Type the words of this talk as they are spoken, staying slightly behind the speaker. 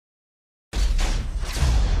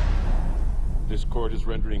This court is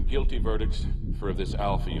rendering guilty verdicts for this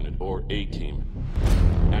Alpha Unit, or A-Team,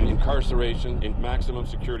 and incarceration in maximum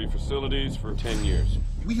security facilities for 10 years.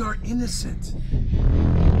 We are innocent.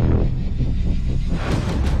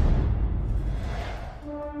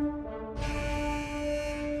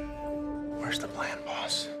 Where's the plan,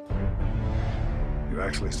 boss? You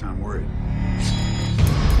actually sound worried.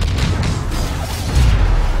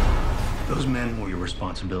 Those men were your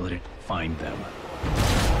responsibility. Find them.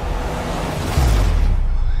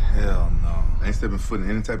 Hell no. I ain't stepping foot in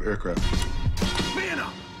any type of aircraft. Man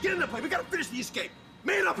up! Get in the plane. We gotta finish the escape.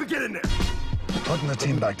 Man up and get in there. Putting the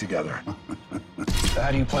team back together. So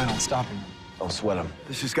how do you plan on stopping them? Don't sweat them.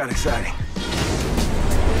 This just got exciting.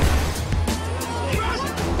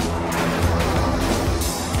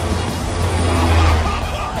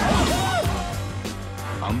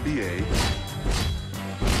 I'm BA.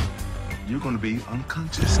 You're gonna be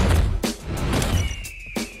unconscious.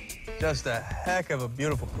 Just a heck of a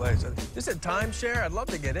beautiful place. Just a timeshare. I'd love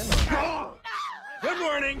to get in there. Good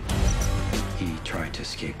morning. He tried to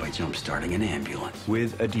escape by jump-starting an ambulance.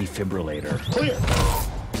 With a defibrillator. Clear.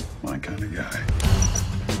 My kind of guy.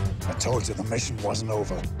 I told you the mission wasn't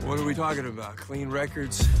over. What are we talking about? Clean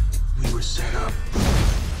records? We were set up.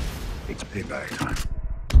 It's payback time.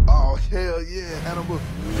 Oh, hell yeah, Hannibal.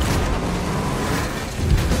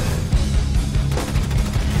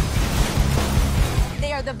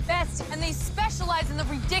 They are the best, and they specialize in the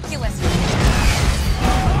ridiculous.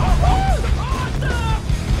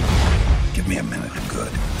 Give me a minute, I'm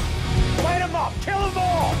good. Light them up! Kill them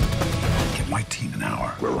all! Give my team an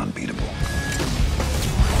hour. We're unbeatable.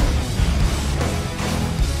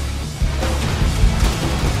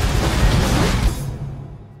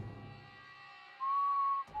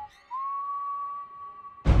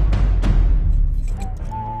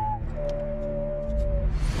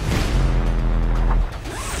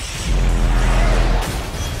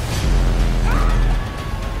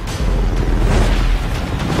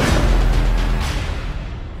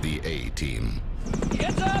 A-Team.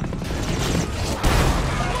 Hands up!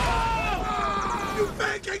 You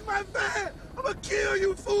pancake my van! I'm gonna kill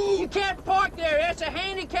you, fool! You can't park there. It's a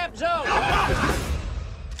handicapped zone.